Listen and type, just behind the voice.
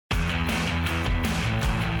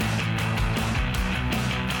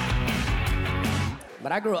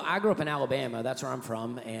But I grew up in Alabama. That's where I'm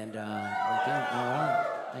from. And thank you. All right.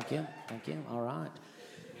 Thank you. All right.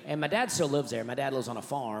 And my dad still lives there. My dad lives on a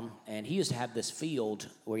farm, and he used to have this field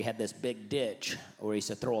where he had this big ditch where he used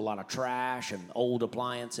to throw a lot of trash and old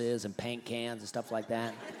appliances and paint cans and stuff like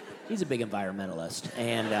that. He's a big environmentalist,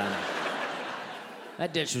 and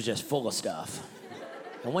that ditch was just full of stuff.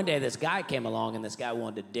 And one day this guy came along, and this guy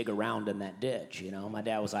wanted to dig around in that ditch, you know. My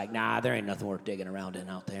dad was like, nah, there ain't nothing worth digging around in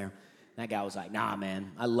out there. And that guy was like, nah,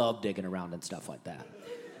 man, I love digging around and stuff like that.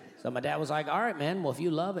 So my dad was like, all right, man, well, if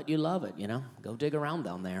you love it, you know. Go dig around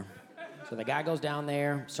down there. So the guy goes down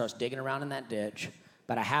there, starts digging around in that ditch.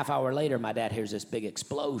 About a half hour later, my dad hears this big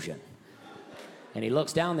explosion. And he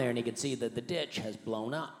looks down there, and he can see that the ditch has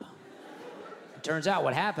blown up. It turns out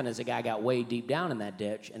what happened is the guy got way deep down in that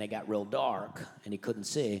ditch, and it got real dark, and he couldn't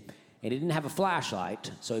see. And he didn't have a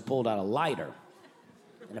flashlight, so he pulled out a lighter.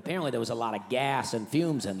 And apparently there was a lot of gas and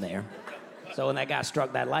fumes in there. So when that guy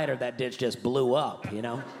struck that lighter, that ditch just blew up, you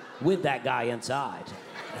know, with that guy inside.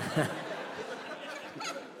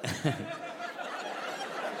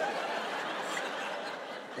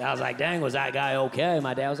 I was like, dang, was that guy okay?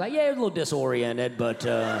 My dad was like, yeah, he was a little disoriented, but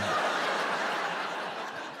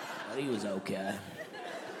he was okay.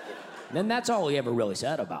 And then that's all he ever really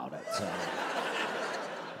said about it, so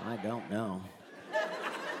I don't know.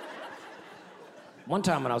 One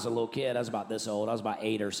time when I was a little kid, I was about this old. I was about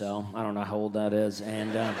 8 or so. I don't know how old that is.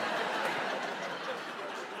 And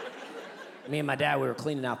me and my dad, we were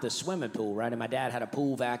cleaning out this swimming pool, right? And my dad had a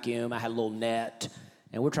pool vacuum. I had a little net.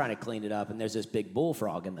 And we're trying to clean it up. And there's this big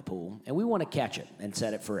bullfrog in the pool. And we want to catch it and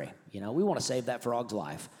set it free. You know, we want to save that frog's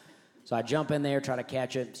life. So I jump in there, try to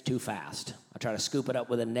catch it. It's too fast. I try to scoop it up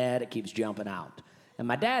with a net. It keeps jumping out. And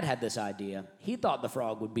my dad had this idea. He thought the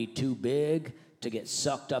frog would be too big to get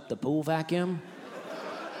sucked up the pool vacuum.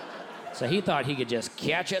 So he thought he could just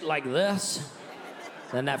catch it like this.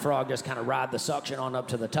 Then that frog just kind of ride the suction on up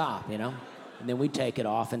to the top, you know? And then we'd take it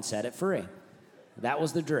off and set it free. That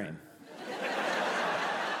was the dream.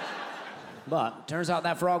 But turns out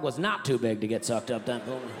that frog was not too big to get sucked up that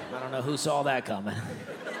pool. I don't know who saw that coming.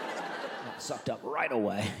 Got sucked up right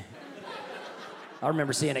away. I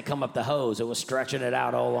remember seeing it come up the hose. It was stretching it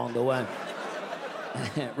out all along the way.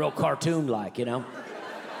 Real cartoon-like, you know?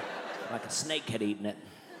 Like a snake had eaten it.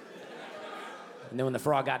 And then when the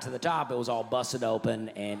frog got to the top, it was all busted open,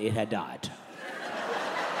 and it had died.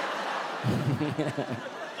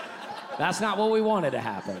 That's not what we wanted to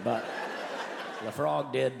happen, but the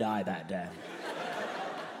frog did die that day.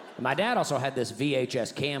 My dad also had this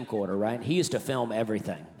VHS camcorder, right? He used to film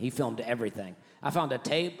everything. He filmed everything. I found a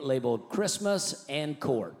tape labeled Christmas and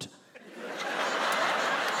Court.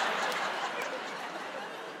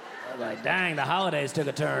 I was like, dang, the holidays took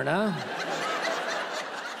a turn, huh?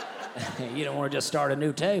 You don't want to just start a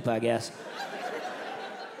new tape, I guess.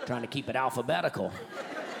 Trying to keep it alphabetical.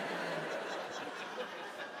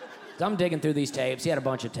 So I'm digging through these tapes. He had a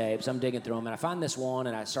bunch of tapes. I'm digging through them, and I find this one,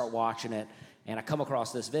 and I start watching it, and I come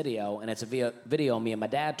across this video, and it's a video of me and my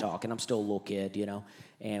dad talking. I'm still a little kid, you know,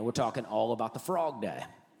 and we're talking all about the Frog Day.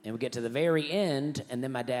 And we get to the very end, and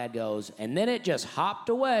then my dad goes, and then it just hopped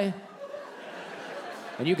away.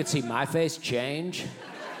 And you could see my face change.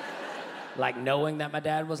 Like knowing that my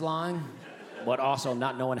dad was lying, but also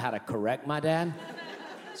not knowing how to correct my dad.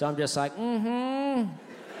 So I'm just like,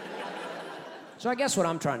 So I guess what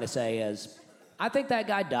I'm trying to say is, I think that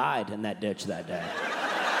guy died in that ditch that day.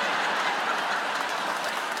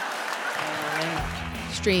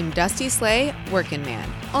 Stream Dusty Slay, Workin' Man,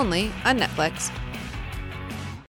 only on Netflix.